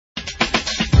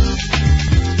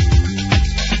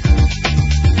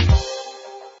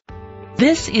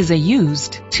This is a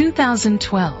used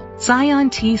 2012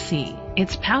 Scion TC.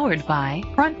 It's powered by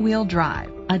front-wheel drive,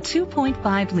 a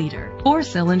 2.5-liter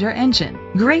four-cylinder engine.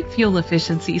 Great fuel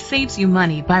efficiency saves you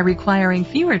money by requiring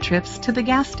fewer trips to the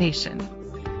gas station.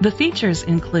 The features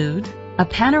include a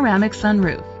panoramic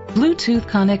sunroof, Bluetooth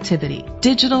connectivity,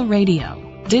 digital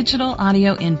radio, digital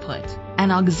audio input, an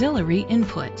auxiliary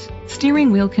input, steering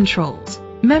wheel controls,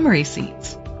 memory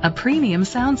seats, a premium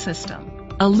sound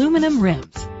system, aluminum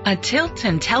rims, a tilt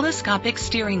and telescopic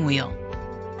steering wheel.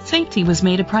 Safety was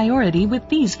made a priority with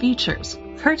these features: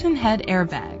 curtain head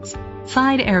airbags,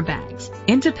 side airbags,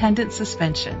 independent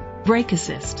suspension, brake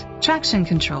assist, traction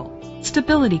control,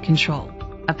 stability control,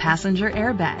 a passenger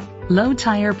airbag, low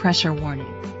tire pressure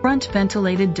warning, front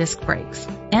ventilated disc brakes,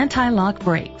 anti-lock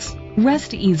brakes.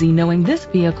 Rest easy knowing this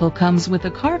vehicle comes with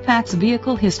a Carfax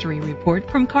Vehicle History Report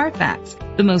from Carfax,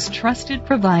 the most trusted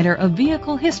provider of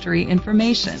vehicle history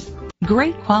information.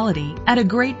 Great quality at a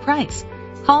great price.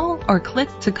 Call or click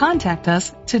to contact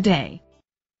us today.